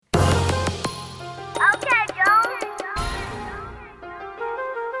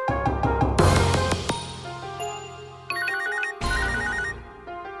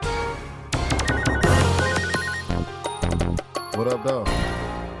though.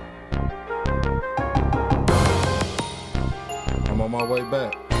 I'm on my way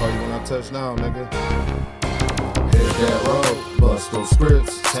back. Call you when I touch down, nigga. Hit that road, bust those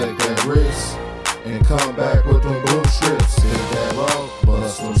scripts, take that risk, and come back with them BlueStrips. Hit that road,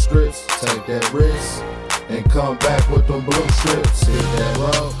 bust them scripts, take that risk, and come back with them BlueStrips. Hit that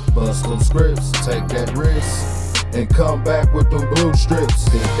road, bust them scripts, take that risk, and come back with them BlueStrips.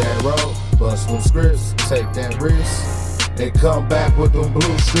 Hit that road, bust them scripts, take that risk, and come back with them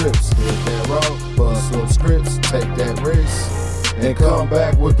BlueStrips. Hit that road, bust them scripts, take that risk, and come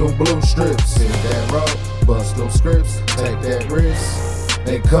back with them BlueStrips. Hit that road, bust them scripts, take that risk,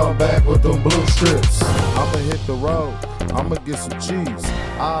 and come back with them BlueStrips. I'ma hit the road, I'ma get some cheese.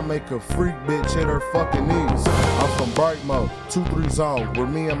 I'll make a freak bitch hit her fucking knees. I'm from Brightmo, 2-3 zone, where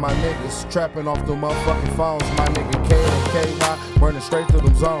me and my niggas trapping off the motherfucking phones. My nigga K and KY running straight through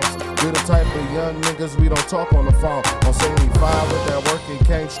them zones. We're the type of young niggas we don't talk on the phone. On 75 with that work and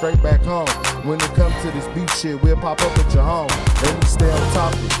came straight back home. When it comes to this beat shit, we'll pop up at your home. And we stay on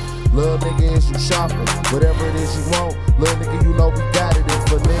topic. Little nigga, is you shopping? Whatever it is you want, little nigga, you know we got it.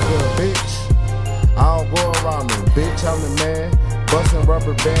 If a nigga a bitch, I don't go around them. Bitch, I'm the man, bustin'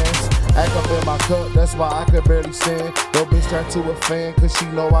 rubber bands. Act up in my cup, that's why I could barely stand. Yo, bitch turned to a fan, cause she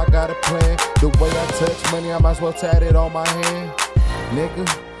know I got a plan. The way I touch money, I might as well tat it on my hand. Nigga,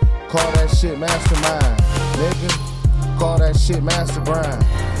 call that shit mastermind. Nigga, call that shit master grind.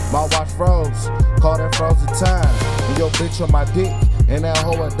 My watch froze, call that frozen time. And yo bitch on my dick, and that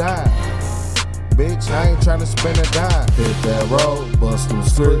hoe a dime. Bitch, I ain't tryna spend a dime. Hit that road, bust them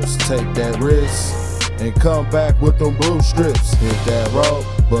scripts, take that risk, and come back with them BlueStrips. Hit that road,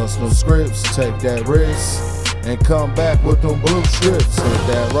 bust them scripts, take that risk, and come back with them BlueStrips. Hit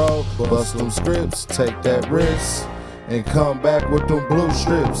that road, bust them scripts, take that risk, and come back with them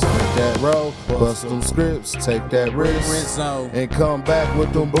BlueStrips. Hit that road, bust them scripts, take that risk, Rizzo, and come back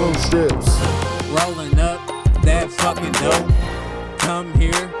with them BlueStrips. rolling up that fucking dope. Come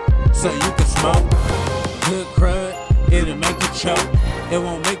here so you can smoke. Good crud, it'll make you choke. It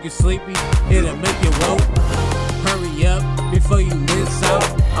won't make you sleepy, it'll make you woke. Hurry up before you miss out.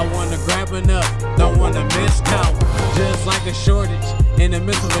 I wanna grab enough, don't wanna miss count. Just like a shortage in the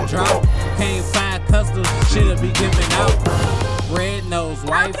midst of a drought. Can't find customs, shit'll be giving out. Red nose,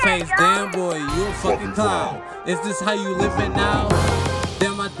 white face, damn boy, you a fucking clown. Is this how you living now?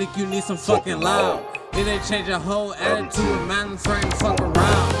 Damn, I think you need some fucking loud. It ain't change your whole attitude, man, I'm trying to fuck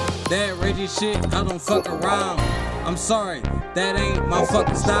around. That ragey shit, I don't fuck around. I'm sorry, that ain't my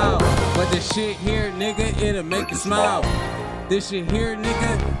fucking style. But this shit here, nigga, it'll make you smile. This shit here,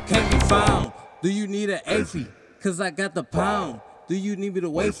 nigga, can't be found. Do you need an AFI? Cause I got the pound. Do you need me to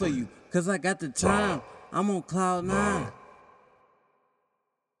wait for you? Cause I got the time. I'm on cloud 9.